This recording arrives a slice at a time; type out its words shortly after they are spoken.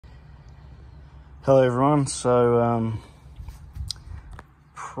Hello everyone, so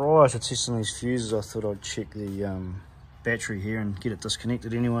prior to testing these fuses I thought I'd check the battery here and get it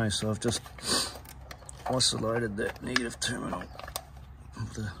disconnected anyway, so I've just isolated that negative terminal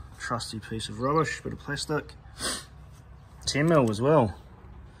with a trusty piece of rubbish, bit of plastic. 10mm as well.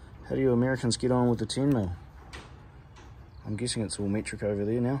 How do you Americans get on with the 10mm? I'm guessing it's all metric over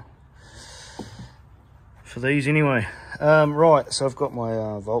there now. For these anyway. Right, so I've got my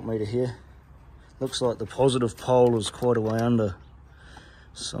voltmeter here. Looks like the positive pole is quite a way under.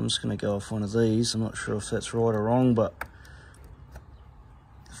 So I'm just going to go off one of these. I'm not sure if that's right or wrong, but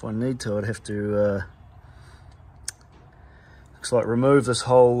if I need to, I'd have to, looks like remove this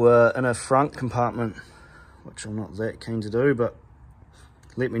whole inner front compartment, which I'm not that keen to do, but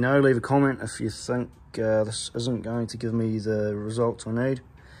let me know, leave a comment if you think this isn't going to give me the results I need.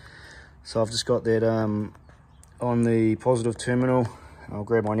 So I've just got that on the positive terminal. I'll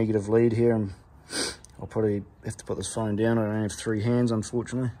grab my negative lead here and I'll probably have to put this phone down. I don't have three hands,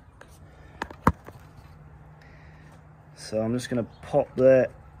 unfortunately. So I'm just going to pop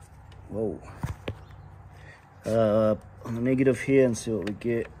that on the negative here and see what we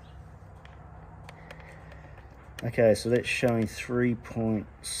get. Okay, so that's showing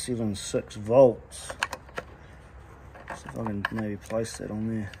 3.76 volts. So if I can maybe place that on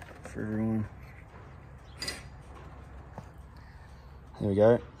there for everyone. There we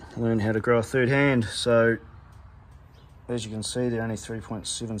go. Learn how to grow a third hand. So as you can see, they're only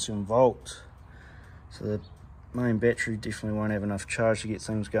 3.77 volts. So the main battery definitely won't have enough charge to get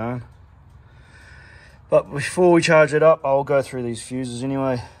things going. But before we charge it up, I'll go through these fuses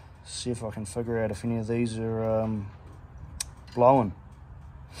anyway, see if I can figure out if any of these are blowing.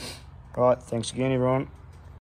 Right, thanks again everyone.